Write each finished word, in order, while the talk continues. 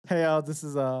Hey, this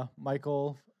is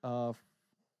Michael from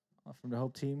the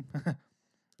Hope team.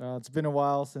 It's been a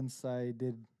while since I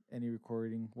did any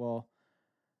recording. Well,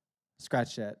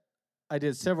 scratch that. I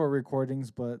did several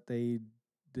recordings, but they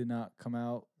did not come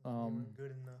out. They weren't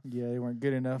good enough. Yeah, they weren't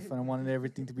good enough, and I wanted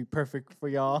everything to be perfect for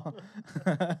y'all.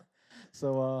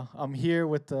 So I'm here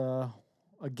with a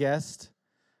guest,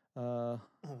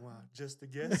 Oh wow, just a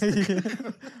guess.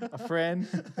 a friend,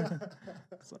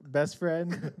 best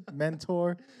friend,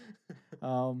 mentor,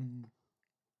 a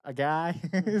guy.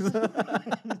 That's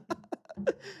a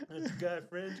guy,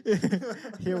 friend.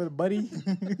 Here with a buddy.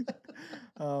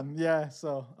 Yeah,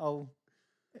 so I'll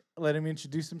let him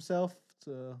introduce himself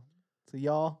to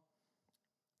y'all.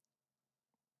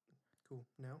 Cool.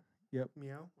 Now? Yep.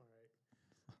 Meow. All right.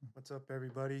 What's up,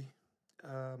 everybody?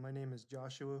 My name is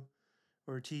Joshua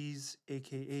Ortiz,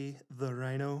 aka the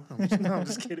Rhino. I'm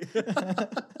just kidding.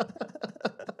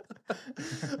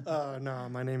 No,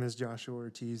 my name is Joshua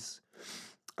Ortiz.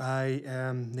 I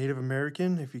am Native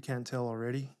American, if you can't tell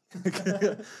already.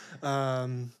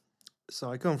 So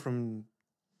I come from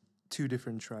two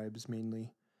different tribes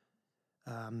mainly.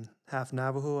 Half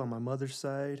Navajo on my mother's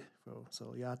side,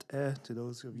 so Yat-eh to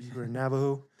those of you who are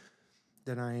Navajo.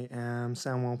 Then I am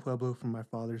San Juan Pueblo from my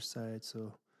father's side,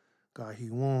 so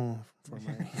Gahiwon for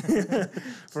my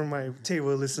for my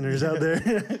Tewa listeners out there.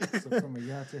 So from a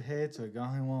Yata to a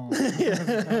Gahiwon.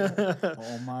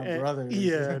 All my brothers.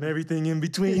 Yeah, and everything in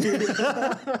between.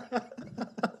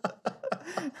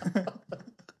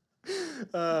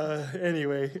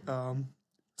 Anyway,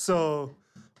 so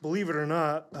believe it or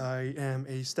not, I am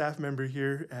a staff member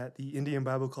here at the Indian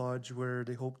Bible College where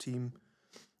the Hope team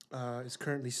is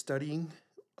currently studying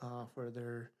for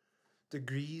their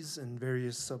degrees and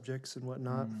various subjects and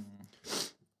whatnot.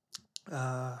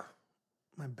 My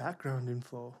background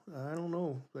info, I don't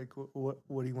know. Like, what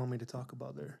do you want me to talk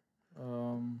about there?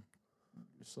 Your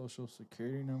social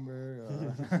security number,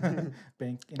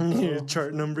 bank info,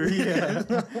 chart number, yeah,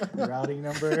 routing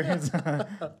number,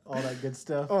 all that good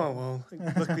stuff. Oh well,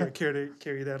 luckily I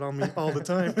carry that on me all the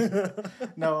time.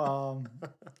 No,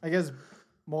 I guess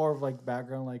more of like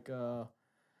background, like what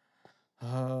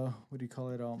do you call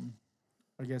it?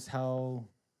 I guess how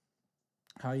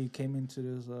you came into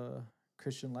this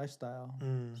Christian lifestyle.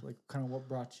 So like kind of what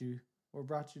brought you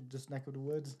this neck of the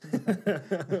woods?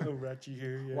 Brought you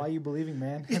here, yeah. Why are you believing,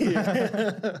 man? He's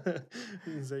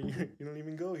like, you don't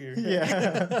even go here.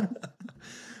 Yeah.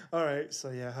 All right, so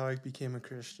yeah, how I became a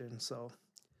Christian. So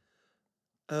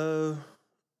I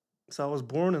was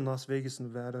born in Las Vegas,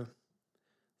 Nevada.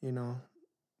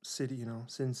 City,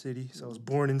 Sin City. So I was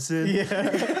born in sin.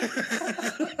 Yeah.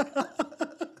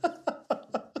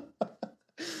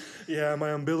 Yeah, my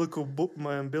umbilical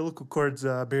cord's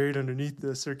buried underneath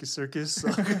the circus. So,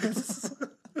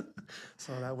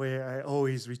 so that way I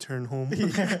always return home.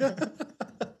 Yeah.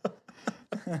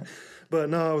 But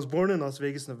no, I was born in Las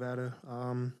Vegas, Nevada.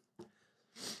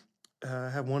 I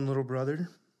have one little brother.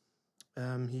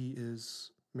 He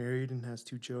is married and has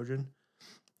two children.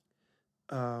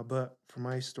 But for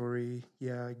my story,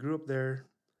 yeah, I grew up there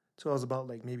till I was about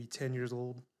like maybe 10 years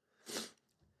old.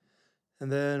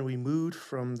 And then we moved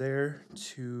from there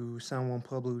to San Juan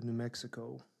Pueblo, New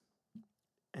Mexico.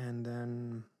 And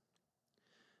then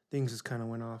things just kind of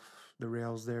went off the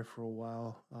rails there for a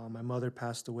while. My mother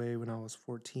passed away when I was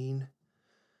 14.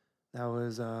 That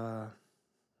was hard.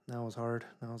 That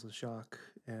was a shock.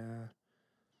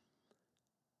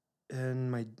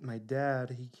 And my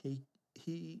dad,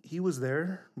 he was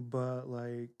there, but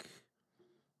like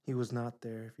he was not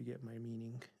there, if you get my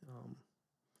meaning.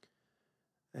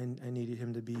 And I needed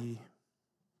him to be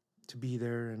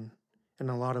there, and in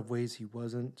a lot of ways he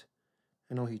wasn't.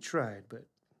 I know he tried, but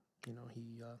he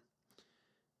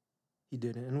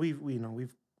didn't. And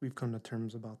we've come to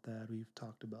terms about that. We've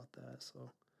talked about that,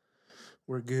 so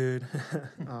we're good.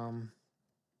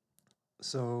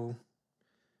 So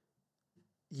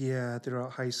yeah,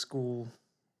 throughout high school,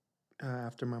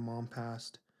 after my mom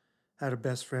passed, I had a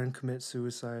best friend commit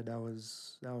suicide. That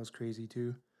was crazy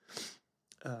too.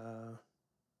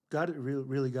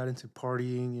 Really got into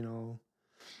partying,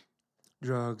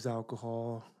 drugs,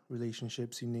 alcohol,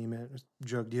 relationships, you name it.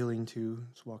 Drug dealing too.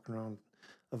 Just walking around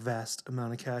a vast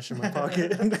amount of cash in my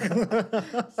pocket.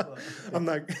 I'm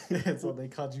not. So they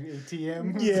called you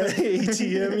ATM. Yeah,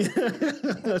 ATM.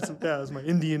 That was my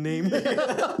Indian name.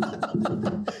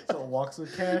 So walks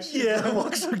with cash. Yeah,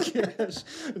 walks with cash,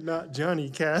 not Johnny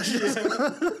Cash.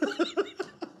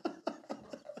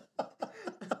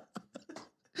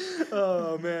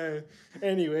 Oh man.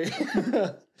 Anyway,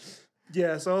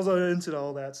 yeah. So I was into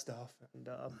all that stuff, and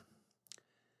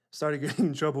started getting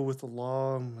in trouble with the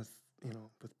law, and with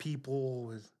people,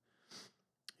 with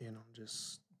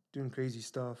just doing crazy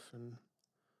stuff. And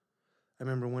I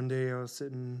remember one day I was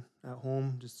sitting at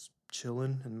home just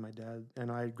chilling, and my dad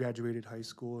and I graduated high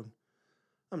school, and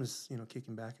I'm just,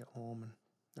 kicking back at home and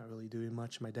not really doing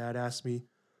much. My dad asked me,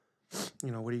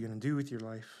 what are you going to do with your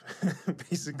life?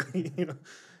 Basically, and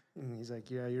he's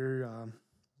like, yeah, you're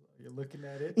looking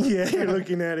at it. yeah, you're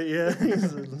looking at it. Yeah.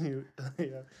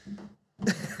 Yeah.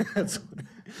 That's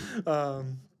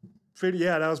pretty,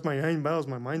 yeah, that was my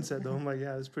mindset though. I'm like,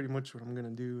 yeah, that's pretty much what I'm going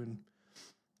to do. And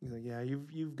he's like, yeah,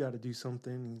 you've got to do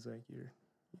something. And he's like,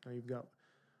 you've got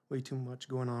way too much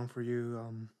going on for you.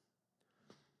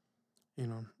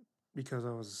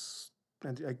 Because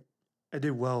I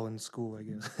did well in school, I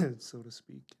guess, so to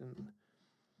speak. And,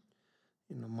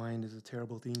 mind is a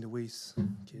terrible thing to waste,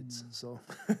 kids. So,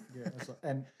 yeah.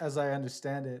 And as I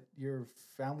understand it, your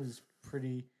family's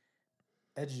pretty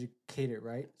educated,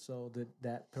 right? So did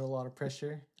that put a lot of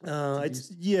pressure? Well,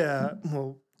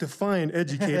 define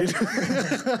educated.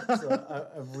 So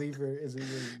I believe is it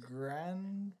your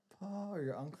grandpa or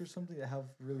your uncle or something that have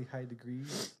really high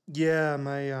degrees? Yeah,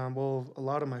 my a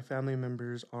lot of my family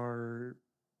members are,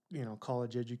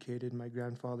 college educated. My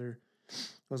grandfather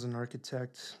was an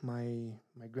architect. My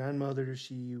grandmother,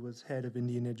 she was head of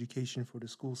Indian education for the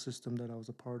school system that I was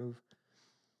a part of.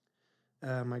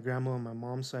 My grandma on my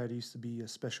mom's side used to be a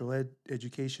special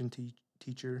education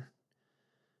teacher.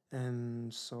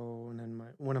 And then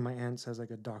one of my aunts has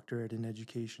like a doctorate in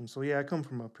education. So yeah, I come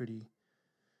from a pretty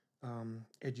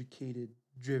educationally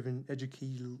driven,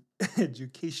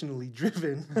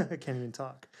 I can't even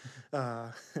talk,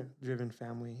 driven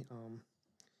family.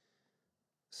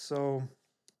 So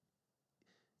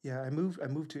yeah, I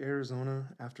moved to Arizona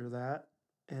after that,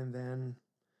 and then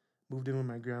moved in with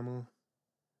my grandma.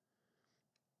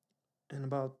 And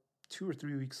about 2 or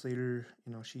 3 weeks later,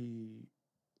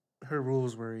 her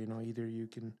rules were, either you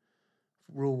can.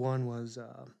 Rule one was,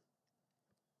 how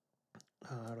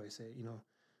do I say it?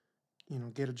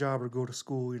 Get a job or go to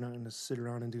school. You're not going to sit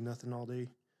around and do nothing all day.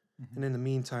 Mm-hmm. And in the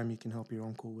meantime, you can help your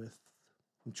uncle with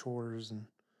chores and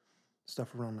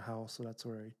stuff around the house. So that's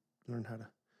where I learned how to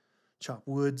chop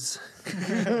woods.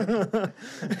 Learn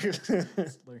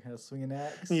how to swing an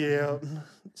axe. Yeah.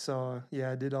 So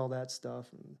yeah, I did all that stuff.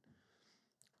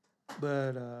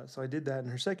 But so I did that. And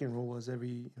her second rule was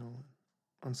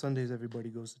on Sundays everybody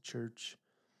goes to church,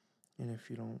 and if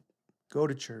you don't go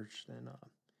to church, then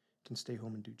can stay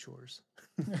home and do chores.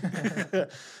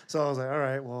 So I was like, all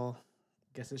right, well,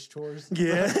 guess it's chores.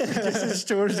 Yeah, guess it's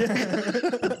chores. Yeah.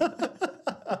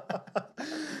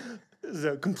 It's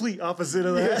a complete opposite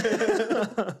of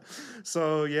that. Yeah.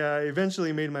 So yeah, I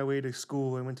eventually made my way to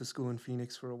school. I went to school in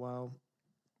Phoenix for a while.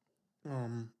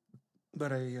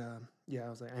 But I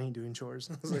was like, I ain't doing chores.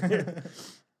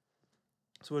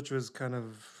 So which was kind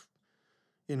of,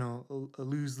 a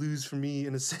lose-lose for me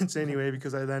in a sense anyway,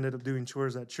 because I ended up doing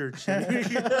chores at church. So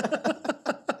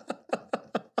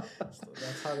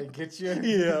that's how they get you?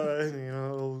 Yeah,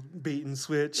 old bait and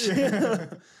switch.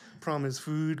 Promise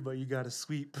food, but you got to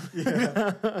sweep.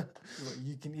 Yeah.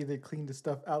 You can either clean the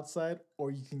stuff outside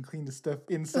or you can clean the stuff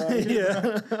inside.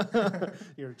 Yeah.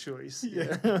 Your choice.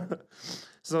 Yeah.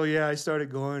 So yeah, I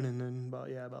started going, and then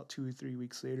about 2 or 3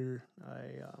 weeks later,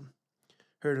 I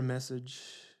heard a message,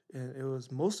 and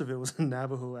most of it was in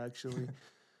Navajo actually,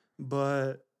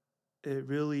 but it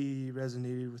really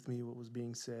resonated with me what was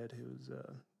being said. It was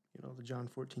the John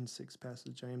 14:6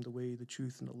 passage. I am the way, the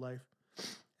truth, and the life,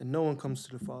 and no one comes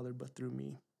to the Father but through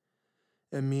me.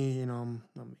 And me, I'm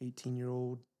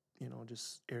 18-year-old,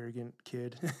 just arrogant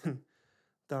kid,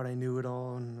 thought I knew it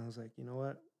all, and I was like, you know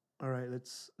what? All right,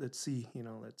 let's see,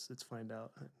 let's find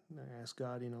out. And I asked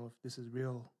God, if this is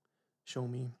real, show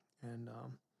me. And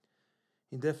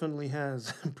he definitely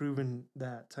has proven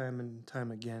that time and time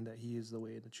again that he is the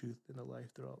way, the truth, and the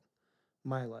life throughout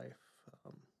my life.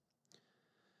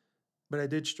 But I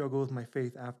did struggle with my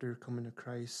faith after coming to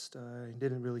Christ. I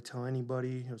didn't really tell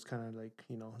anybody. It was kind of like,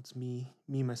 it's me,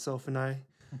 myself, and I.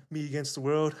 Me against the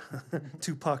world.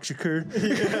 Tupac Shakur.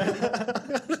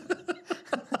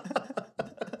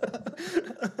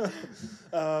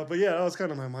 But yeah, that was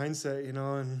kind of my mindset,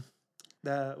 and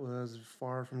that was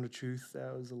far from the truth.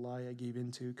 That was a lie I gave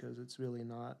into, because it's really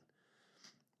not.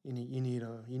 You need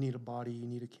a body, you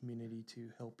need a community to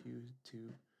help you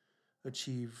to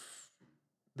achieve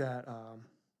that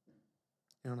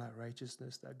that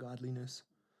righteousness, that godliness.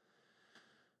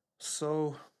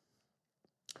 So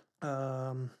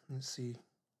let's see.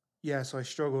 Yeah, so I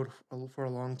struggled for a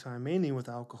long time, mainly with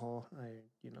alcohol. I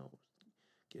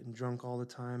getting drunk all the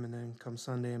time, and then come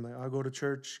Sunday, I'm like, I'll go to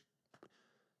church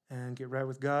and get right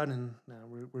with God, and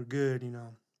we're good,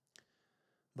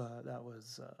 But that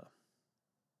was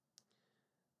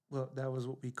well, that was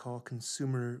what we call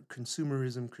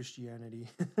consumerism Christianity.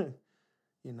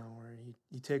 Where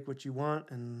you take what you want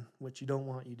and what you don't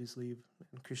want, you just leave.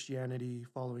 And Christianity,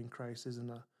 following Christ, isn't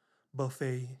a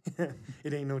buffet.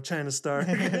 It ain't no China Star.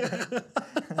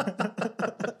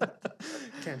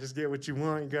 Can't just get what you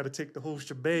want. You got to take the whole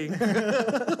shebang.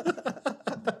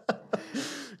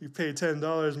 You pay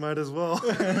 $10, might as well.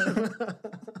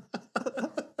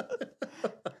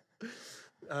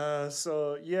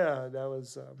 So yeah, that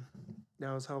was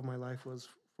how my life was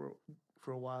for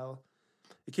a while.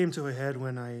 It came to a head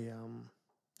when I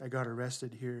got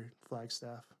arrested here at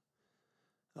Flagstaff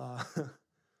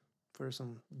for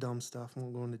some dumb stuff. I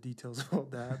won't go into details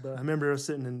about that, but I remember I was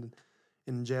sitting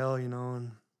in jail,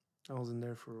 and I was in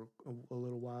there for a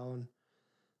little while, and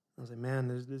I was like, man,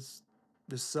 this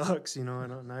sucks, and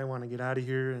I want to get out of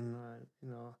here, and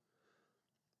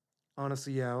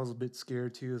honestly, yeah, I was a bit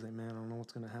scared too. I was like, man, I don't know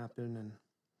what's gonna happen, and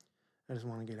I just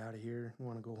want to get out of here. I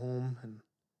want to go home, and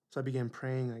so I began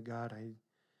praying, like, God,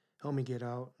 help me get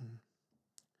out,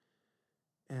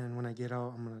 and when I get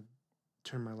out, I'm gonna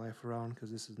turn my life around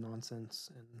because this is nonsense.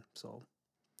 And so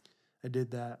I did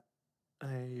that.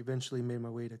 I eventually made my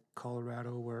way to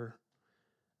Colorado, where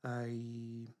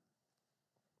I,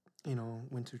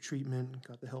 went to treatment,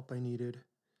 got the help I needed,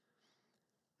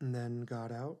 and then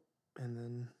got out, and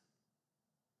then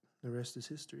the rest is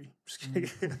history. Just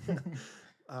kidding.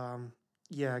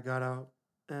 Yeah, I got out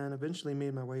and eventually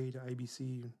made my way to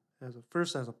IBC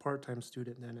first as a part-time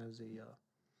student, then as a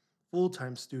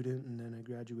full-time student, and then I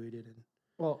graduated and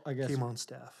Well, I guess came on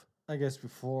staff.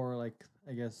 before, like,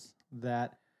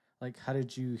 that, like, how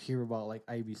did you hear about, like,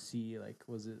 IBC? Like,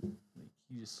 was it like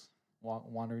you just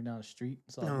wandering down the street,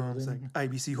 saw a building? It's like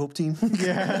IBC Hope Team.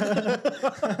 Yeah.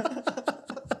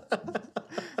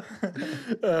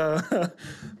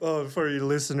 Well, for you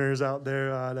listeners out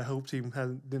there, the Hope Team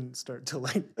didn't start till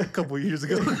like a couple years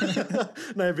ago,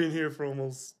 and I've been here for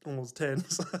almost 10.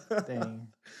 So. Dang.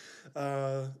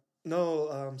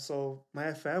 No, so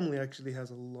my family actually has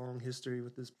a long history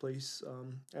with this place.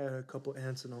 I had a couple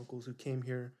aunts and uncles who came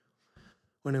here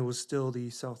when it was still the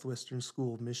Southwestern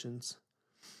School of Missions.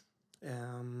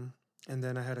 And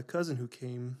then I had a cousin who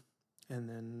came, and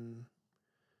then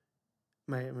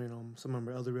some of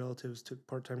my other relatives took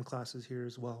part-time classes here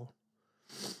as well.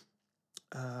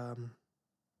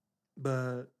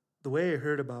 But the way I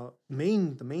heard about the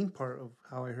main part of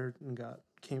how I heard and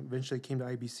eventually came to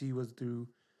IBC was through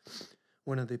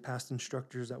one of the past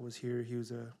instructors that was here. He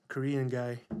was a Korean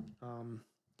guy.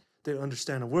 Didn't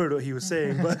understand a word what he was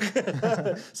saying, but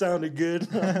sounded good.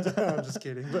 I'm just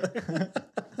kidding. But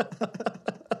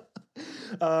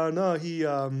no, he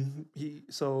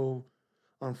so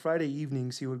on Friday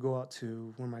evenings he would go out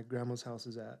to where my grandma's house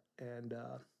is at, and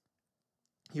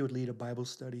he would lead a Bible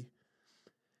study.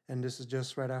 And this is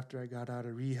just right after I got out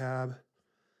of rehab,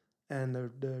 and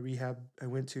the rehab I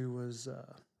went to was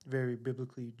very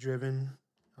biblically driven,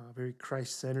 very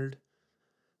Christ-centered.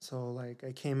 So like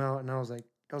I came out and I was like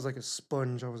a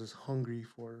sponge. I was just hungry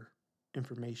for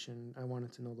information. I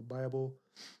wanted to know the Bible.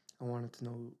 I wanted to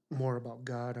know more about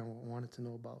God. I wanted to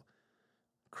know about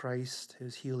Christ,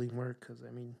 His healing work. Because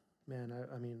I mean,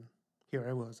 here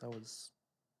I was,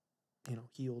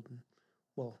 healed, and,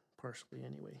 well, partially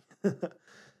anyway.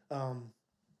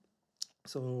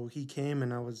 So he came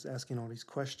and I was asking all these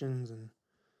questions, and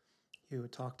he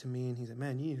would talk to me, and he said,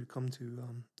 man, you need to come to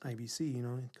IBC,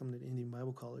 come to the Indian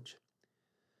Bible College.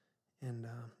 And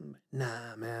I'm like,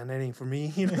 nah, man, that ain't for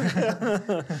me.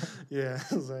 Yeah,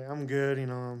 I was like, I'm good.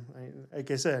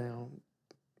 Like I said,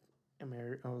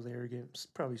 I was arrogant.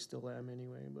 Probably still am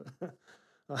anyway.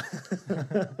 But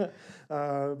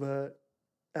but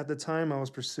at the time, I was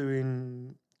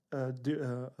pursuing a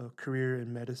career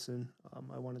in medicine.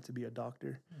 I wanted to be a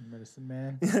doctor. Medicine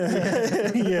man.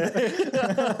 Yeah.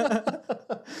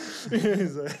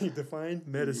 He's like, he defined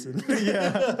medicine.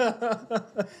 Yeah.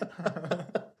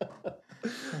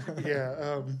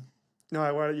 Yeah. No,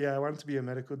 I wanted to be a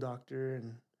medical doctor,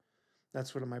 and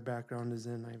that's what my background is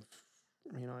in.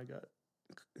 I got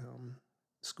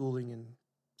schooling in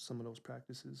some of those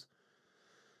practices.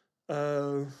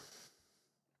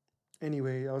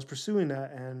 Anyway, I was pursuing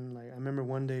that, and like I remember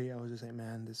one day I was just like,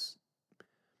 man,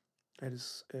 I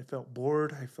felt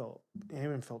bored. I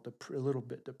even felt a little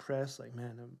bit depressed. Like,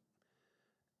 man,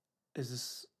 is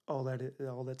this all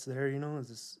that's there?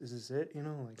 Is this it?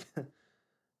 Like,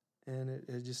 and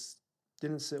it just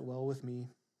didn't sit well with me.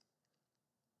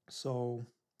 So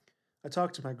I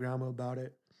talked to my grandma about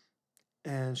it,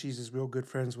 and she's just real good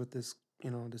friends with this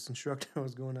instructor I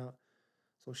was going out.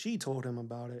 So she told him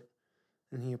about it,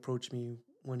 and he approached me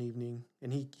one evening,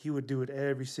 and he would do it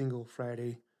every single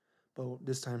Friday, But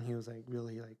this time he was like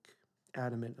really like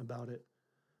adamant about it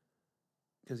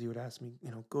because he would ask me,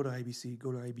 go to IBC,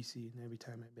 go to IBC, and every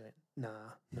time I'd be like,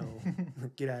 nah, no,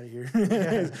 get out of here,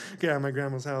 get out of my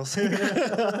grandma's house,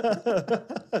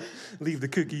 leave the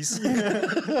cookies.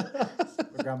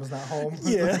 My grandma's not home.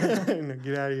 Yeah, no,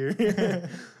 get out of here.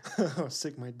 I'll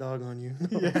sick my dog on you.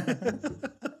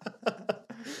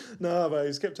 No, but I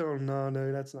just kept telling him,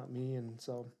 no, that's not me. And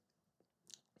so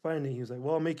finally he was like,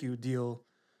 well, I'll make you a deal.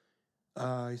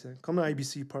 He said, come to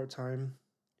IBC part-time.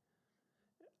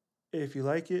 If you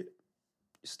like it,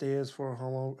 stay as for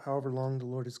however long the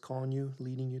Lord is calling you,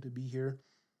 leading you to be here.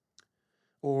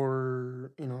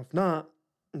 Or, if not,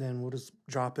 then we'll just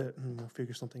drop it and we'll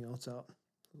figure something else out.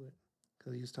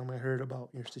 Because he was telling me, I heard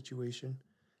about your situation,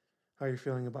 how you're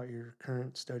feeling about your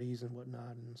current studies and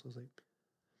whatnot. And so I was like,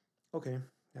 okay,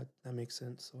 that makes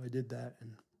sense. So I did that,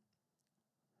 and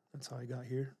that's how I got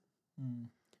here.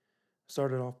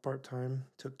 Started off part-time,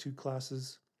 took 2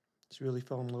 classes, just really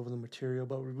fell in love with the material.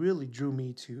 But what really drew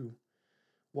me to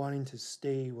wanting to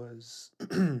stay was,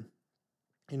 the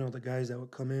guys that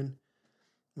would come in.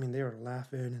 I mean, they were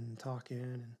laughing and talking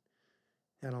and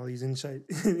had all these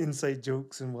inside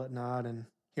jokes and whatnot. And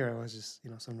here I was just,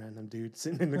 some random dude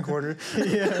sitting in the corner.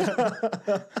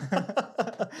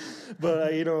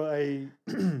 But,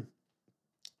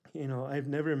 I've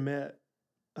never met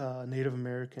Native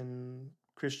American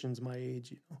Christians my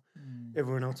age.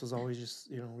 Everyone else was always just,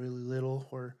 really little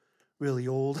or really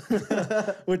old,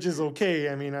 which is okay.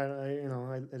 I mean,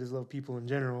 I just love people in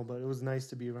general, but it was nice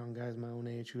to be around guys my own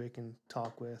age who I can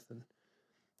talk with and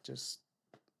just,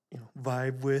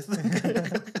 vibe with.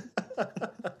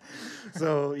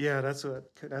 So yeah, that's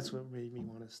what made me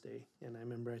want to stay. And I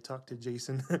remember I talked to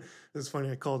Jason. It was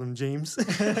funny. I called him James.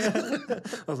 I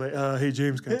was like, "Hey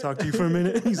James, can I talk to you for a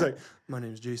minute?" He's like, "My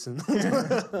name's Jason." I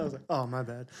was like, "Oh, my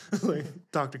bad." I was like,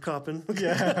 Dr. Coppin.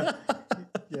 Yeah.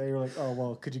 Yeah, you're like, "Oh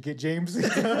well, could you get James?"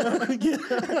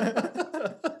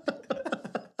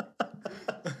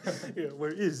 Yeah,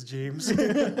 where is James?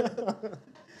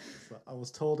 I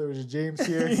was told there was a James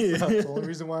here. That's the only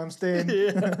reason why I'm staying.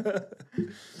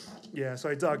 Yeah, so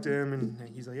I talked to him, and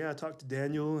he's like, "Yeah, talk to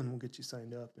Daniel, and we'll get you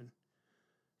signed up." And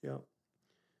yeah,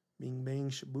 bing bang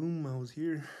shaboom, I was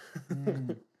here.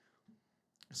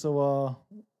 So,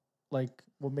 like,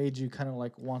 what made you kind of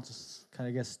like want to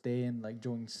kind of stay and like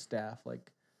join staff? Like,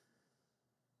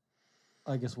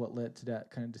 I guess what led to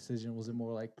that kind of decision? Was it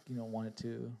more like wanted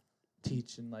to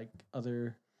teach and like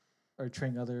or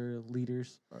train other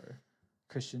leaders or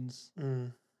Christians?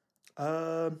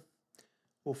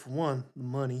 Well, for one, the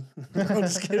money. I'm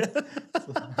just kidding.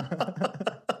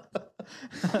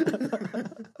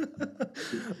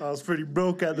 I was pretty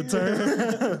broke at the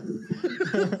time.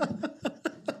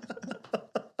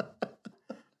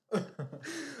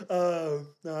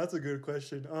 No, that's a good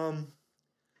question.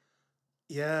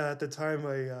 Yeah, at the time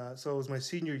so it was my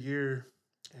senior year,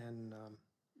 and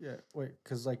Yeah, wait,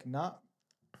 because like not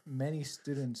many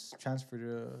students transfer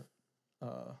to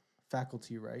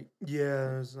faculty, right?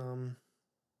 yeah, it was,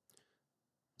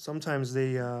 sometimes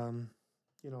they they'll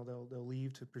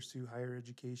leave to pursue higher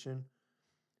education.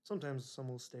 Sometimes some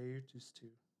will stay just to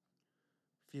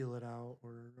feel it out,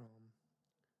 or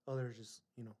others just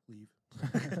leave.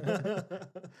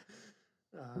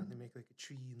 They make like a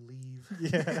tree and leave.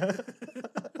 Yeah.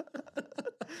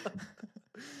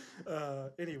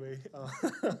 Anyway,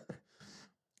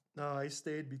 no, I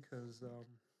stayed because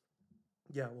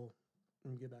yeah. Well,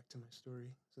 let me get back to my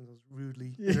story since I was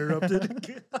rudely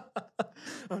interrupted.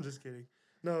 I'm just kidding.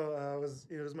 No,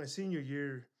 it was my senior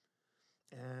year,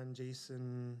 and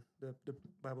Jason, the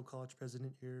Bible college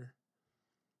president here,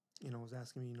 was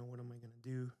asking me, what am I gonna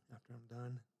do after I'm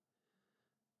done?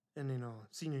 And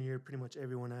senior year, pretty much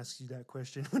everyone asks you that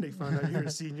question when they find out you're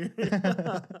a senior.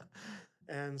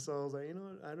 And so I was like,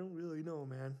 I don't really know,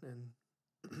 man. And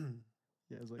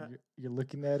Yeah, it's like you're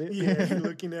looking at it. yeah, you're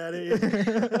looking at it.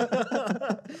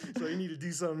 So you need to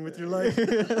do something with your life.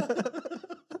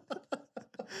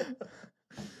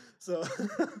 So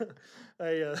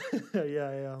I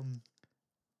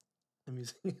let me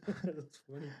see. That's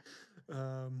funny.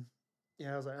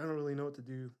 Yeah, I was like, I don't really know what to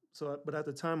do. So, but at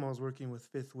the time I was working with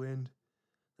Fifth Wind.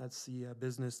 That's the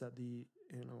business that the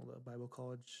Bible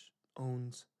college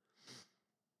owns.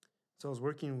 So I was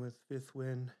working with Fifth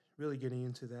Wind, really getting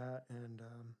into that, and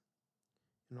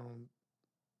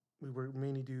we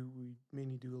mainly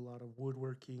do a lot of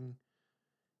woodworking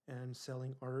and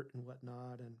selling art and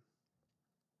whatnot, and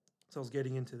so I was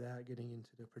getting into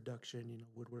the production,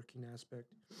 woodworking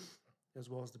aspect, as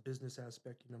well as the business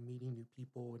aspect, meeting new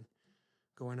people and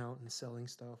going out and selling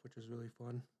stuff, which was really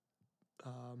fun.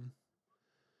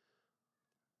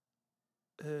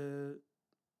 uh,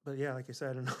 but yeah, like I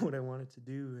said, I don't know what I wanted to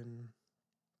do, and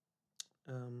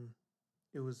um,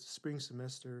 it was spring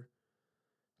semester.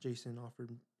 Jason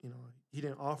offered, he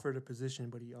didn't offer the position,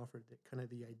 but he offered kind of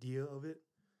the idea of it.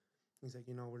 He's like,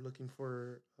 we're looking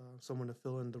for someone to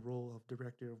fill in the role of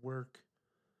director of work,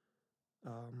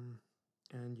 um,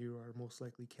 and you are most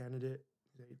likely candidate.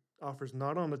 The offer's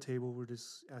not on the table. We're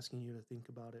just asking you to think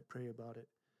about it, pray about it,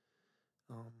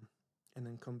 um, and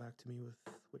then come back to me with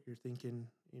what you're thinking.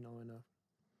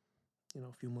 In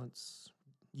a few months,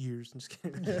 years. I'm just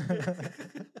kidding.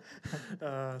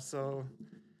 So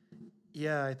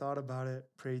yeah, I thought about it,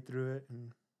 prayed through it,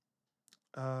 and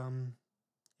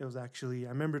it was actually, I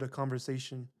remember the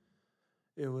conversation.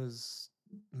 It was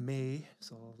May,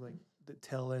 so like the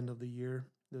tail end of the year,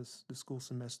 the school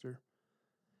semester,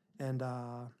 and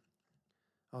I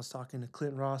was talking to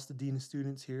Clint Ross, the dean of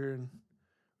students here, and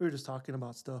we were just talking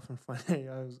about stuff and funny.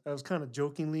 I was kind of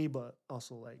jokingly, but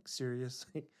also like serious.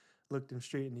 Like, looked him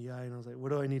straight in the eye, and I was like,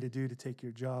 "What do I need to do to take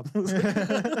your job?"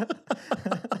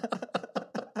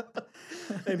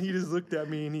 And he just looked at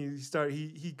me, and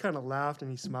he kind of laughed and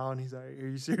he smiled, and he's like, "Are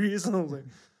you serious?" And I was like,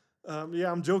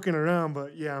 "Yeah, I'm joking around,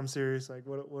 but yeah, I'm serious. Like,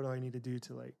 what do I need to do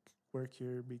to like work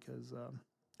here? Because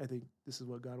I think this is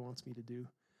what God wants me to do."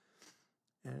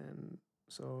 And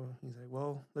so he's like,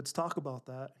 "Well, let's talk about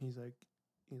that." He's like,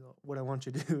 "What I want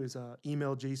you to do is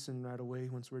email Jason right away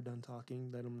once we're done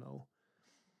talking. Let him know."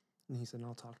 And he said,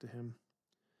 "I'll talk to him."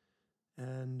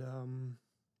 And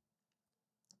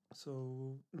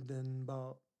so then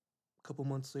about a couple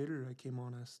months later, I came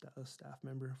on as a staff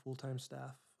member, full-time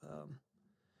staff,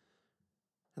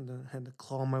 and then had to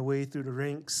claw my way through the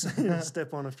ranks,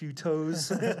 step on a few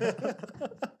toes.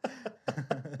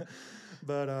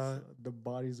 But the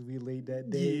bodies we laid that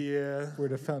day yeah, were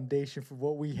the foundation for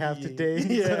what we have today.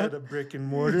 Yeah, the brick and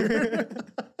mortar.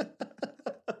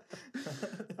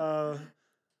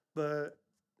 But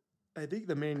I think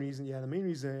the main reason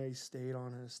I stayed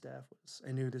on as staff was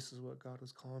I knew this is what God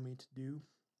was calling me to do.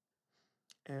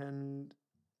 And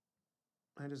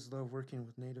I just love working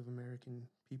with Native American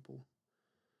people.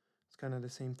 It's kind of the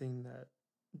same thing that,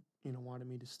 wanted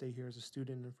me to stay here as a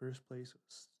student in the first place.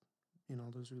 Was,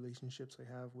 those relationships I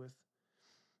have with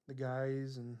the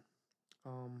guys and,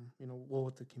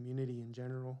 with the community in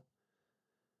general.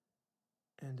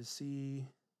 And to see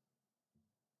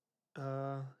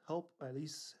at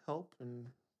least help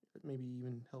and maybe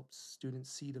even help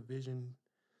students see the vision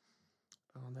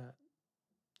that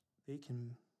they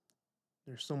can,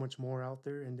 there's so much more out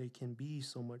there and they can be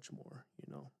so much more,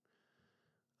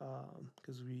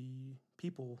 because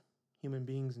human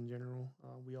beings in general,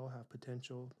 we all have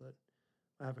potential, but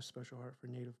I have a special heart for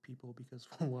Native people because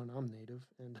for one, I'm Native,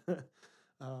 and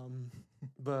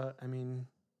but I mean,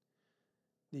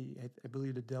 I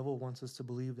believe the devil wants us to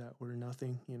believe that we're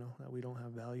nothing, that we don't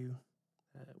have value,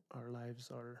 that our lives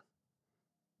are,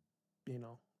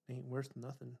 ain't worth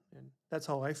nothing, and that's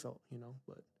how I felt,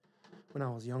 but when I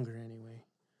was younger, anyway.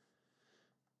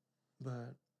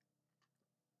 But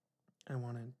I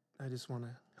just want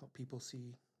to help people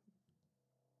see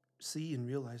and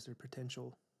realize their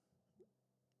potential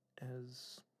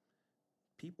as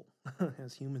people,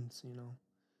 as humans,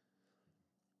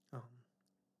 Um,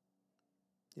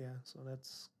 yeah, so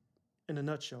that's, in a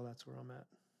nutshell, that's where I'm at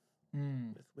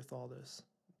with all this.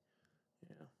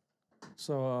 Yeah.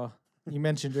 So you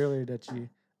mentioned earlier that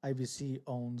IBC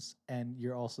owns and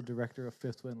you're also director of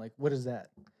Fifth Wind. Like, what is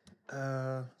that?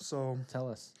 So Tell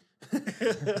us.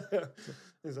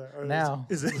 is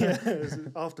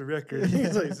it off the record?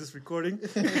 He's like, is this recording?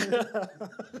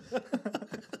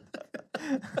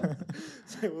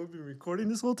 So we've been recording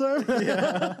this whole time?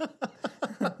 Yeah.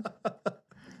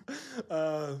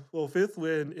 Well, Fifth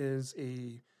Wind is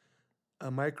a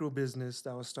micro business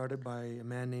that was started by a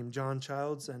man named John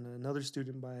Childs and another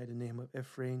student by the name of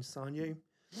Efrain Sanye.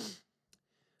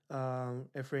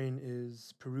 Efrain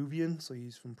is Peruvian, so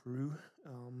he's from Peru.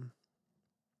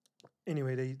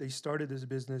 Anyway, they started this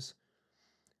business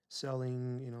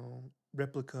selling,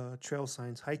 replica trail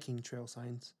signs, hiking trail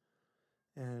signs,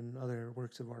 and other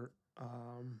works of art.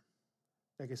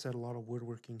 Like I said, a lot of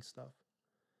woodworking stuff.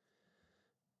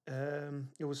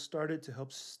 It was started to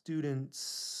help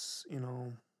students,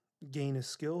 gain a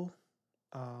skill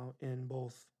in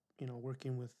both,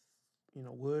 working with,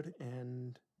 wood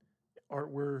and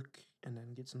artwork, and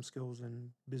then get some skills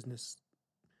in business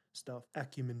stuff,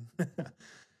 acumen.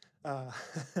 uh,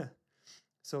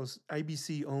 so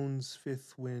IBC owns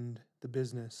Fifth Wind, the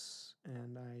business,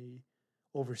 and I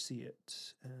oversee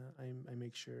it. I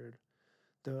make sure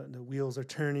the wheels are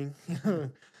turning,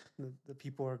 the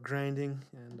people are grinding,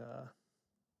 and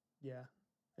yeah,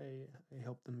 I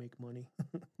help them make money.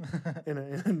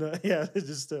 Yeah,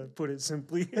 just to put it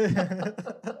simply.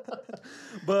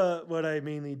 But what I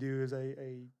mainly do is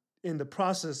I in the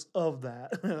process of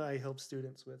that, I help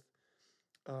students with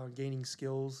gaining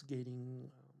skills,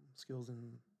 skills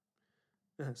in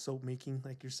soap making,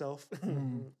 like yourself.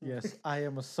 Yes, I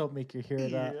am a soap maker here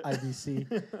at Yeah. IBC.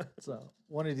 So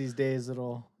one of these days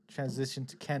it'll transition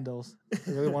to candles. I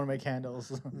really want to make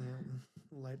candles. Yeah,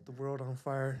 light the world on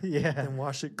fire Yeah. and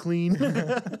wash it clean.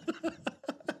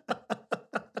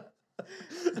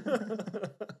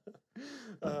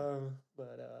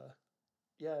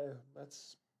 Yeah,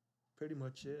 that's pretty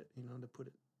much it. To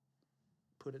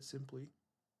put it simply.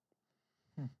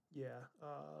 Hmm. Yeah.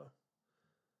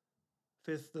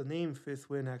 The name Fifth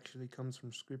Wind actually comes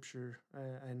from scripture,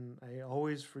 and I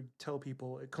always tell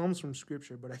people it comes from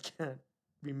scripture, but I can't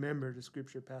remember the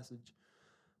scripture passage.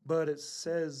 But it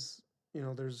says,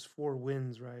 there's four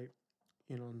winds, right?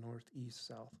 North, east,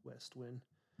 south, west wind.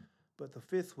 But the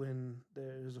fifth wind,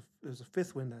 there's a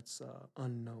fifth wind that's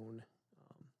unknown,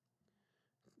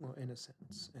 well, in a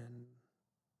sense, and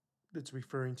it's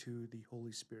referring to the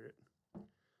Holy Spirit,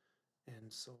 and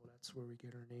so that's where we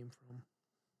get our name from.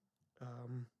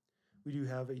 We do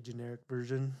have a generic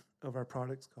version of our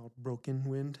products called Broken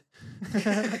Wind.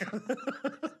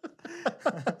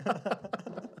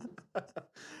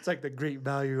 It's like the great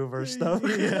value of our stuff.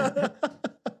 Yeah.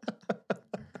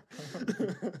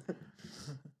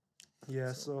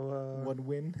 Yeah, so one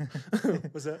win.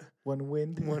 was that One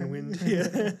wind. one wind?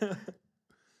 Yeah.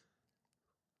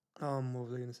 What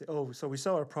was I gonna say? Oh, so we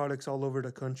sell our products all over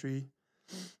the country.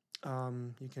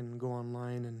 You can go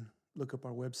online and look up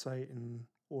our website and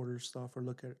order stuff, or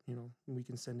look at, we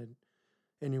can send it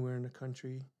anywhere in the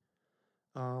country.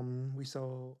 We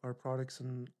sell our products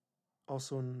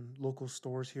also in local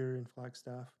stores here in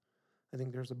Flagstaff. I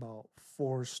think there's about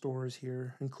 4 stores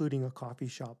here, including a coffee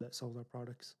shop that sells our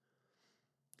products.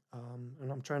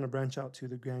 And I'm trying to branch out to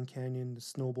the Grand Canyon, the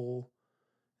Snow Bowl,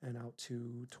 and out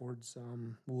towards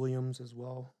Williams as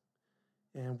well.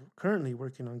 And we're currently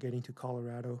working on getting to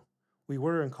Colorado. We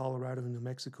were in Colorado and New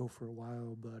Mexico for a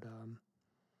while, but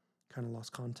kind of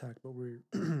lost contact. But we're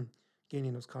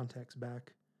gaining those contacts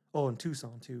back. Oh, and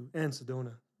Tucson too, and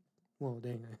Sedona. Well,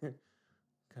 dang, I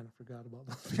kind of forgot about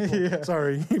those people. Yeah.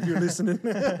 Sorry if you're listening.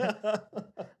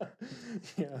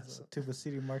 Yeah. So, Tuba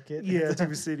City Market. Yeah,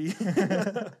 Tuba City.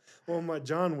 Well, my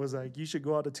John was like, "You should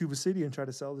go out to Tuba City and try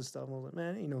to sell this stuff." I was like,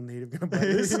 "Man, ain't no native gonna buy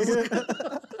this."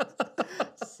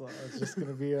 So it's just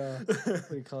gonna be what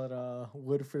do you call it?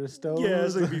 Wood for the stove. Yeah,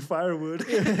 it's gonna be firewood.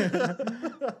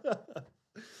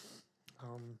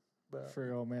 But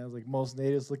For man, like most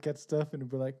natives look at stuff and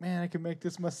be like, "Man, I can make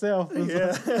this myself."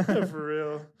 yeah, for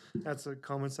real. That's the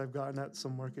comments I've gotten at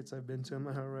some markets I've been to. I'm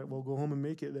like, all right, well, go home and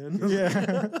make it then.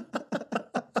 Yeah.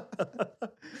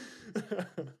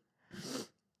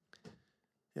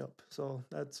 Yep. So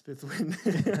that's Fifth Wind.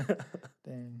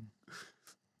 Dang.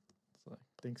 So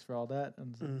thanks for all that.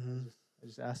 And Mm-hmm. I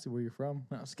just asked you where you're from.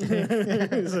 No, I was kidding.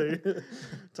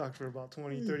 Talked for about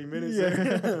 20, 30 minutes. Yeah.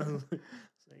 There.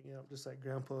 Just like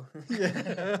Grandpa.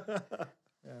 Yeah.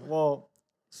 Well,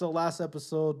 so last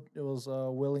episode it was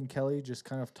Will and Kelly just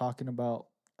kind of talking about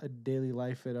a daily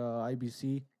life at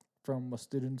IBC from a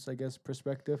student's, I guess,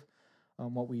 perspective,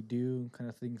 what we do, kind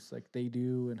of things like they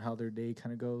do, and how their day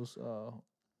kind of goes.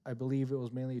 I believe it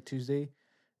was mainly a Tuesday,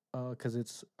 because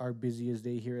it's our busiest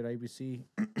day here at IBC.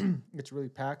 It's really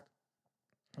packed,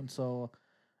 and so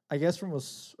I guess from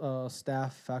a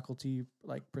staff faculty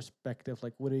perspective,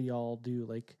 what do y'all do?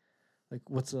 Like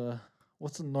what's a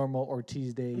normal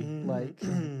Ortiz day like?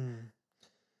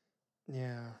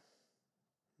 Yeah.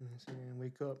 So I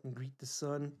wake up and greet the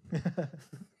sun.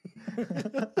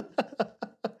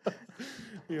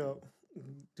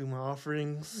 Do my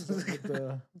offerings. With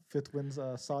the Fifth Wind's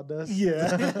sawdust.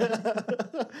 Yeah.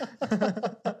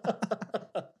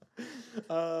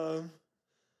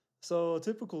 So a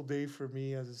typical day for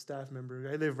me as a staff member,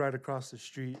 I live right across the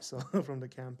street, so from the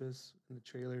campus in the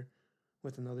trailer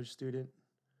with another student.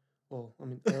 Well, I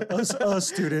mean, a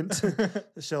student,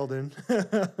 Sheldon.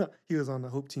 He was on the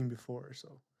Hope team before,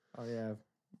 so. Oh yeah,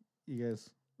 you guys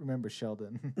remember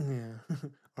Sheldon? Yeah.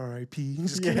 R.I.P.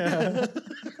 Just Yeah.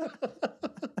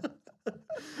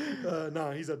 kidding.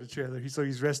 No, he's at the trailer. So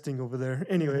he's resting over there.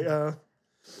 Anyway,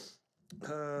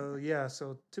 yeah.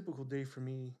 So typical day for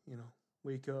me,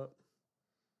 wake up,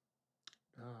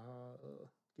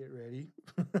 get ready,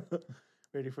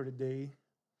 ready for the day.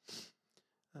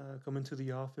 Come into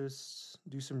the office,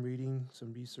 do some reading,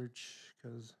 some research,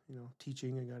 because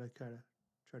teaching. I gotta kind of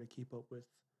try to keep up with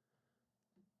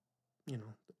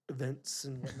events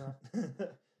and whatnot.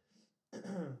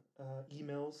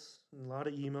 Emails, a lot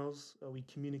of emails. We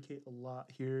communicate a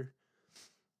lot here.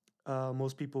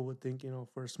 Most people would think,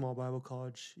 for a small Bible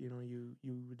college, you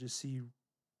would just see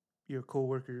your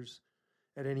coworkers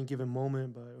at any given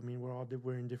moment. But I mean, we're all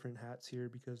wearing different hats here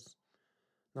because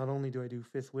not only do I do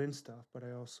Fifth Wind stuff, but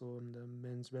I also am the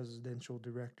men's residential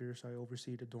director. So I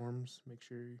oversee the dorms, make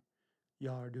sure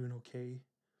y'all are doing okay.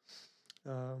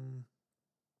 And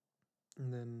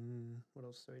then what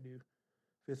else do I do?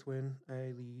 Fifth Wind,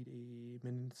 I lead a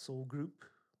men in soul group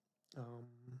um,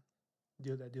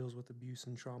 that deals with abuse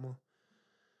and trauma.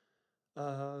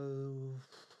 I'm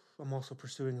also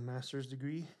pursuing a master's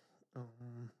degree.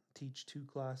 Teach 2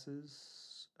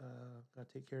 classes. Gotta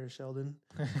take care of Sheldon.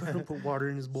 Put water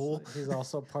in his bowl. So he's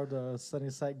also part of the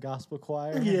Sunnyside Gospel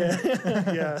Choir. Yeah,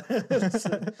 yeah.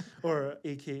 Or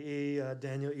AKA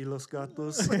Daniel y los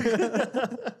Gatos.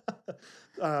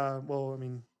 Well, I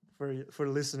mean, for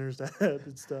listeners,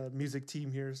 it's the music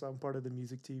team here, so I'm part of the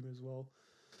music team as well.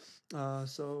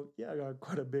 So yeah, I got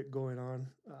quite a bit going on.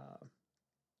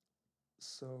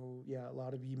 So yeah, a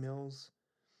lot of emails,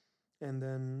 and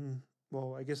then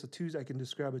I guess a Tuesday I can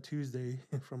describe a Tuesday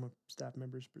from a staff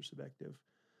member's perspective.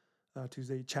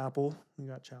 Tuesday chapel, we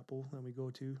got chapel that we go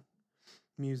to,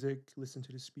 music, listen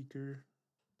to the speaker.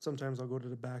 Sometimes I'll go to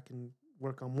the back and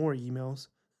work on more emails.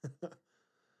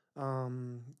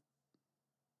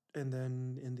 And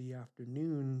then in the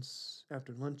afternoons,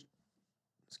 after lunch,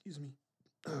 excuse me,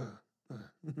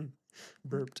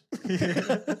 burped.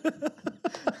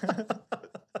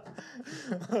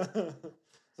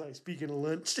 It's like speaking of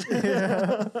lunch.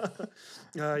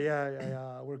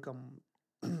 I work on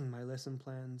my lesson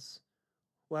plans.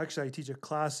 Well, actually, I teach a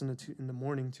class in the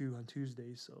morning too on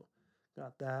Tuesdays, so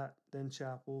got that. Then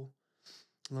chapel,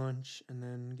 lunch, and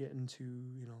then get into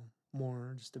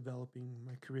more just developing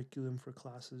my curriculum for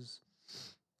classes.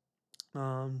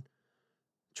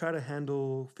 Try to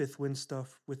handle Fifth Wind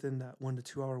stuff within that 1 to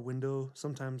 2 hour window.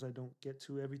 Sometimes I don't get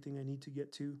to everything I need to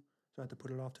get to, so I have to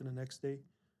put it off to the next day.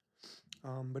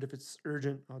 But if it's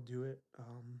urgent, I'll do it.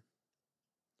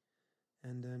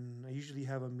 And then I usually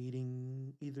have a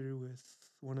meeting either with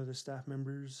one of the staff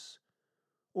members,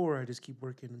 or I just keep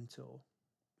working until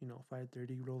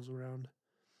 5:30 rolls around.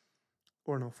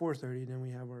 Or no, 4:30. Then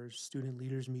we have our student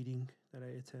leaders meeting that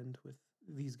I attend with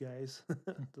these guys,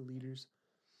 the leaders.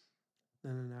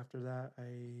 And then after that,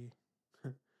 I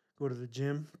go to the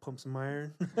gym, pump some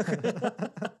iron,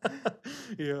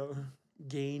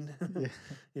 gain,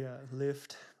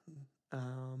 lift.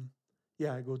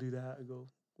 I go do that. I go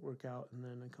work out, and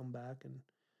then I come back and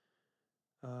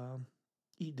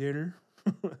eat dinner,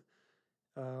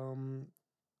 and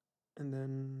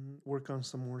then work on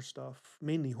some more stuff,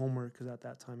 mainly homework, because at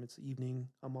that time it's evening.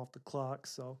 I'm off the clock,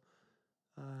 so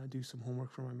I do some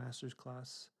homework for my master's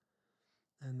class.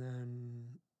 And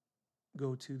then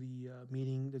go to the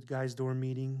meeting, the guys' dorm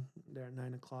meeting there at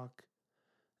 9 o'clock.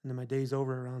 And then my day's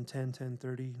over around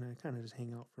 10:30, and I kind of just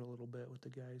hang out for a little bit with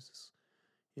the guys,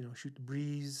 shoot the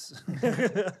breeze,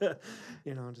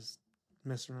 just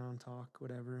mess around, talk,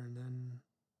 whatever. And then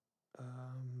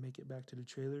make it back to the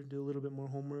trailer, do a little bit more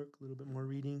homework, a little bit more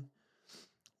reading,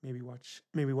 maybe watch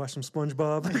some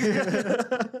SpongeBob.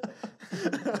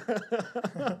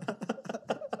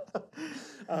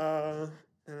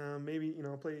 Maybe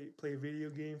play a video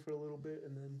game for a little bit,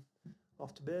 and then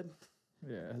off to bed.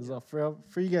 Yeah. So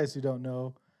for you guys who don't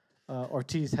know,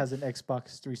 Ortiz has an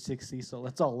Xbox 360, so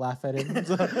let's all laugh at him.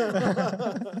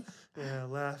 Yeah,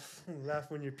 laugh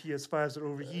when your PS5s are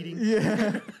overheating.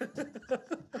 Yeah.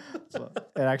 So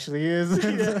it actually is.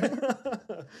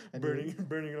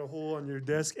 Burning a hole on your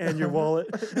desk and your wallet.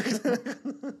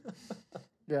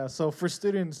 Yeah. So for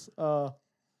students, some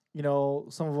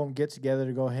of them get together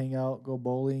to go hang out, go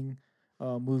bowling,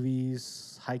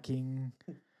 movies, hiking,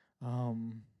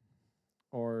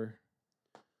 or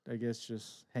I guess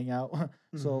just hang out.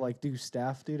 So like, do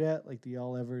staff do that? Like, do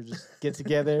y'all ever just get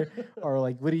together, or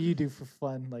like, what do you do for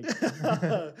fun? Like,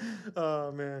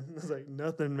 oh man, it's like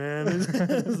nothing, man.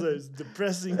 It's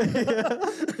depressing.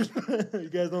 You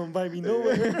guys don't invite me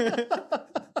nowhere.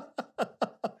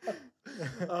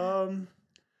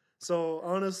 So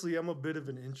honestly, I'm a bit of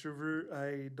an introvert.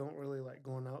 I don't really like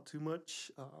going out too much.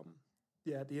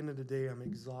 At the end of the day, I'm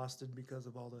exhausted because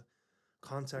of all the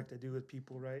contact I do with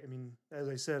people, right? I mean, as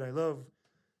I said, I love,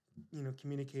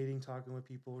 communicating, talking with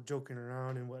people, joking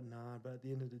around and whatnot. But at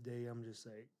the end of the day, I'm just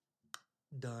like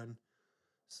done.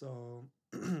 So,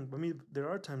 I mean, there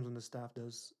are times when the staff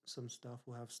does some stuff.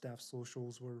 We'll have staff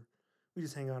socials where we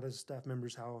just hang out at a staff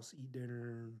member's house, eat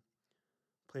dinner, and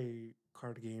play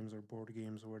card games or board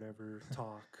games or whatever,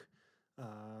 talk.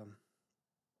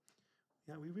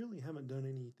 Yeah, we really haven't done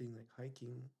anything like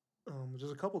hiking.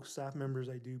 There's a couple of staff members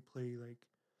I do play like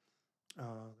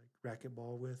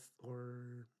racquetball with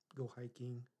or go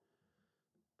hiking.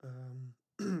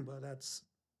 But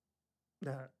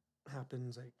that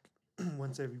happens like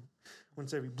once every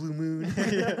blue moon.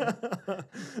 Yeah.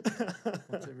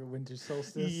 Once every winter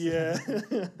solstice. Yeah.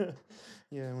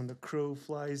 Yeah, when the crow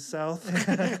flies south.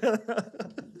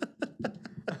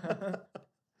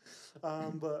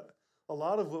 But a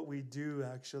lot of what we do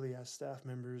actually as staff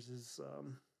members is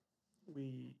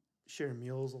we share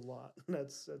meals a lot.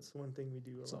 That's one thing we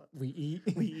do a So lot. we eat.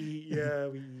 We eat, yeah,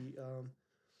 we eat,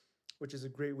 which is a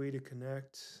great way to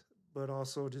connect, but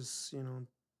also just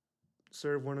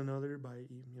serve one another by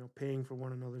paying for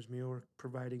one another's meal or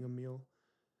providing a meal.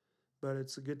 But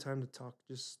it's a good time to talk,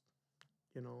 just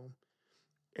you know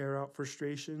air out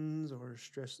frustrations or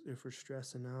stress if we're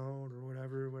stressing out or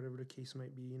whatever the case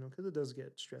might be. Because it does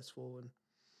get stressful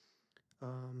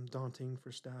and daunting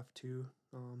for staff too.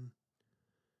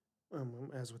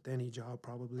 As with any job,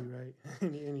 probably, right?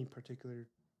 Any particular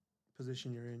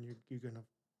position you're in, you're gonna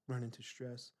run into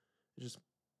stress. It's just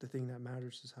the thing that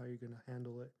matters is how you're gonna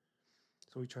handle it.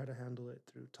 So we try to handle it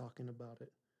through talking about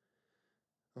it.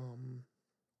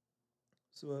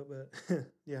 But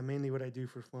yeah, mainly what I do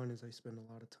for fun is I spend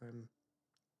a lot of time,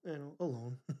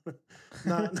 alone.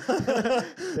 Not,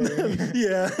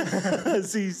 yeah.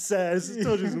 See, sad. I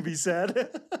told you it's gonna be sad.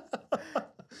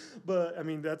 But I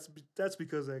mean, that's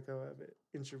because like I have an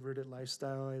introverted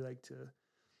lifestyle. I like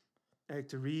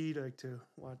to read. I like to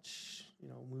watch,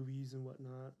 movies and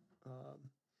whatnot.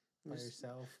 By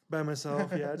yourself. By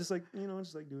myself, yeah. Just like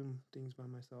just like doing things by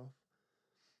myself.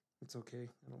 It's okay.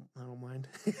 I don't mind.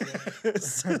 It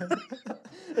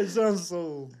sounds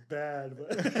so bad,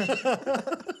 but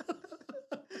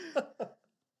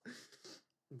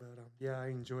yeah, I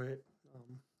enjoy it.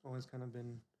 Always kind of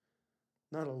been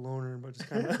not a loner, but just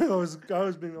kind of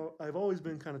I've always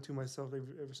been kind of to myself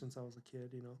ever since I was a kid,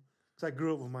 because I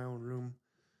grew up with my own room,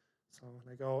 so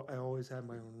like I always had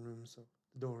my own room, so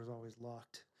the door was always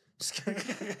locked. Just kidding.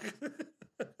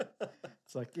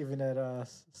 It's like even at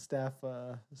staff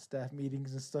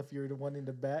meetings and stuff, you're the one in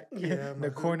the back, Yeah, in the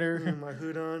corner, my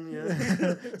hood on,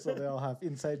 yeah. So they all have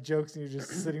inside jokes, and you're just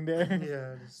sitting there.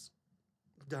 Yeah, just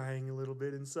dying a little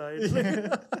bit inside.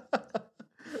 Yeah.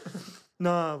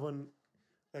 Nah, when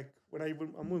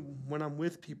I'm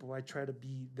with people, I try to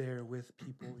be there with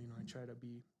people. I try to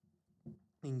be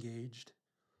engaged,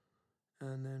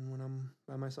 and then when I'm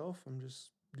by myself, I'm just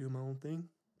doing my own thing.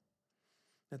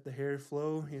 Let the hair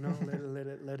flow,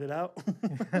 let it out.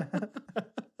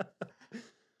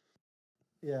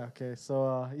 Yeah. Okay.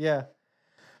 So yeah,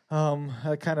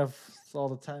 that kind of is all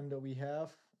the time that we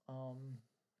have.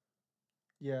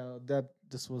 Yeah.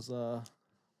 This was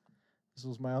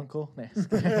my uncle.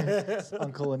 Nice.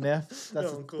 Uncle and Neff.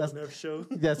 That's Uncle and Neff show.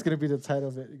 That's gonna be the title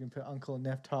of it. You can put Uncle and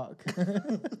Neff talk.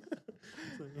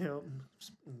 So,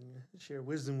 share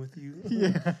wisdom with you.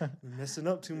 Yeah. You're messing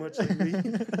up too much lately.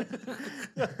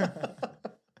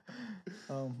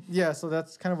 Yeah, so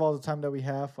that's kind of all the time that we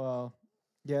have.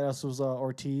 Yeah, this was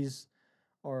Ortiz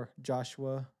or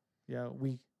Joshua. Yeah,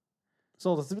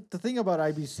 So the thing about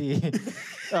IBC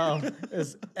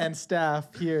is and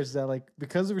staff here is that like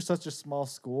because we're such a small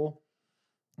school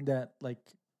that like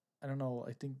I don't know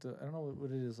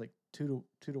what it is, like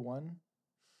 2-1.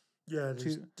 Yeah,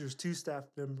 there's two staff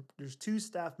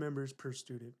members per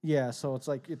student. Yeah, so it's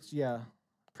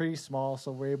pretty small,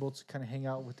 so we're able to kind of hang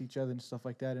out with each other and stuff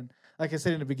like that. And like I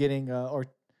said in the beginning,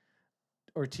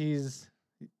 Ortiz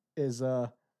is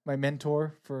my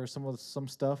mentor for some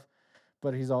stuff,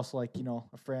 but he's also like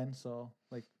a friend. So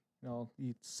like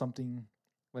it's something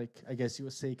like I guess you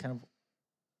would say kind of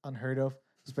unheard of,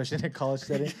 especially in a college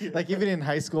setting. Yeah. Like even in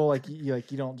high school, like you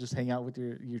don't just hang out with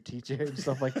your teacher and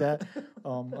stuff like that,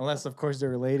 unless of course they're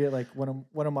related. Like one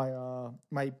of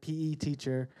my PE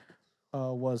teacher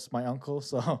was my uncle,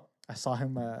 so I saw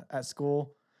him at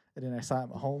school, and then I saw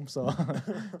him at home. So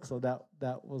so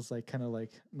that was like kind of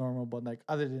like normal. But like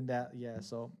other than that, yeah.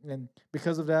 So and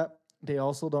because of that, they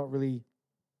also don't really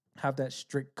have that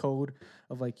strict code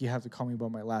of like you have to call me by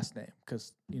my last name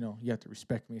because you have to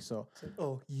respect me. So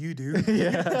oh, you do.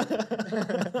 Yeah.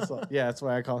 So yeah, that's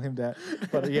why I call him that.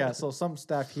 But yeah, so some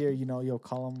staff here, you'll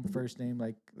call him first name,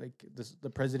 like the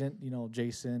president,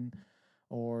 Jason,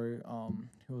 or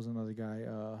who was another guy?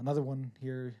 Another one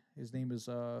here, his name is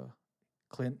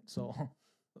Clint. So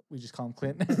we just call him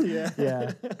Clint. Yeah.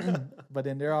 Yeah. But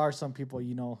then there are some people,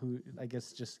 who I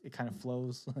guess just it kind of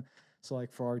flows. So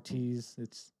like for Ortiz,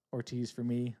 it's Ortiz for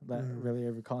me. That really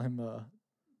ever call him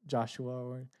Joshua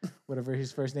or whatever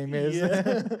his first name is.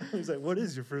 Yeah. He's like, what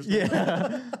is your first name?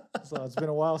 Yeah. So it's been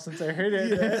a while since I heard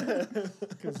it.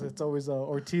 Because it's always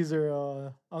Ortiz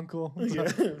or uncle.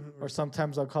 Or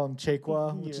sometimes I'll call him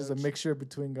Chequa, which is a mixture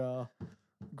between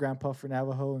Grandpa for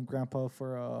Navajo and Grandpa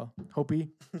for Hopi.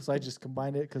 So I just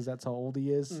combined it because that's how old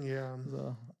he is. Yeah.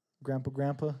 Gramp.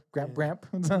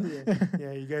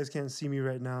 Yeah, you guys can't see me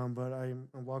right now, but I'm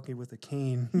walking with a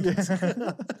cane. He's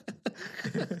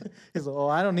like, oh,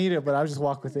 I don't need it, but I'll just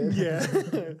walk with it. Yeah,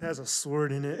 it has a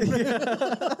sword in it.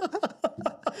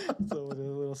 So with a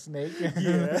little snake.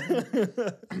 Yeah.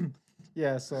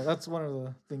 Yeah, so that's one of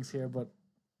the things here. But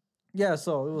yeah,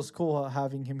 so it was cool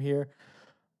having him here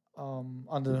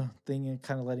on the thing and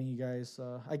kind of letting you guys,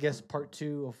 I guess, part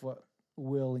 2 of what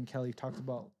Will and Kelly talked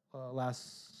about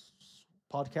last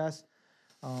podcast.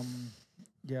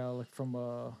 Yeah, like from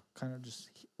kind of just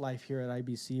life here at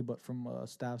IBC, but from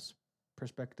staff's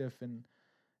perspective. And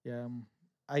yeah,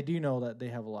 I do know that they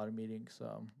have a lot of meetings.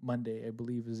 Monday, I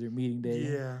believe, is their meeting day.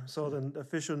 Yeah, so the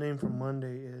official name for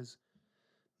Monday is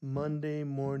Monday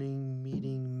Morning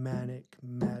Meeting Manic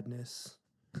Madness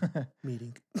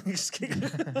Meeting. Just kidding.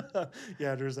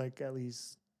 Yeah, there's like at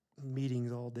least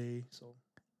meetings all day, so.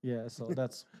 Yeah, so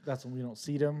that's when we don't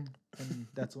see them, and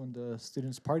that's when the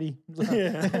students party.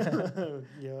 Yeah.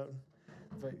 Yeah.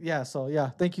 But yeah, so yeah,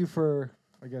 thank you for,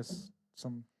 I guess,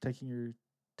 taking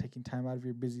time out of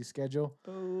your busy schedule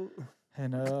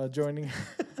and joining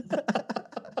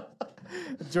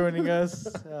us.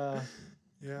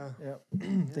 Yeah.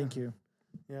 Thank you.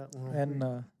 Yeah. Well,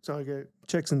 And so I get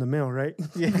checks in the mail, right?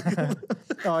 yeah.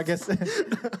 Oh, I guess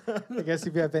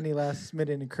if you have any last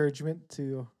minute encouragement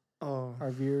to our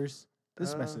viewers,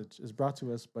 this message is brought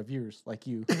to us by viewers like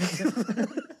you.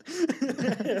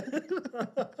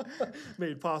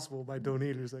 Made possible by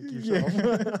donators like yourself.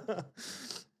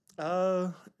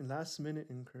 Yeah. Last minute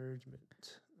encouragement.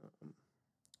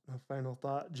 My final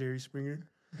thought, Jerry Springer.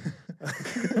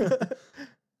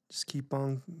 Just keep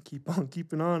on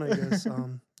keeping on, I guess.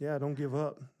 Yeah, don't give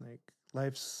up.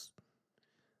 Like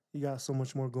you got so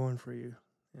much more going for you,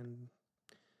 and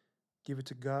give it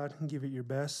to God, give it your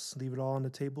best, leave it all on the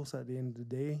table so at the end of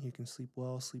the day you can sleep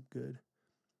well, sleep good.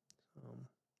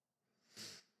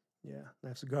 Yeah,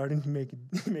 life's a garden, make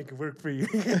it work for you.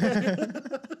 It's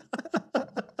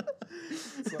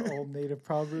an old native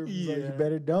proverb. Yeah. Like, you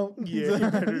better don't. Yeah,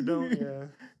 you better don't. Yeah.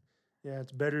 Yeah,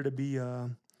 it's better to be a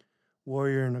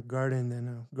warrior in a garden than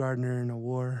a gardener in a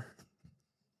war.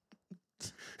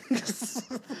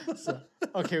 So,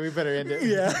 okay, we better end it.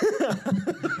 Yeah.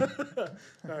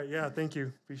 All right, yeah, thank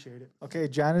you. Appreciate it. Okay,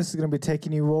 Janice is going to be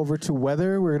taking you over to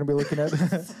weather. We're going to be looking at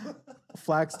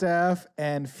Flagstaff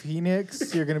and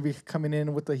Phoenix. You're going to be coming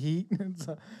in with the heat.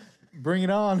 So, bring it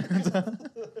on.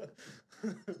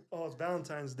 Oh, it's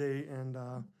Valentine's Day, and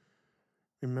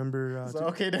remember...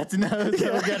 okay, that's enough.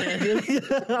 So we gotta end it.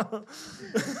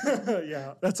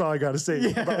 Yeah, that's all I got to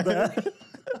say about that.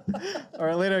 All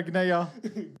right, later. Good night, y'all.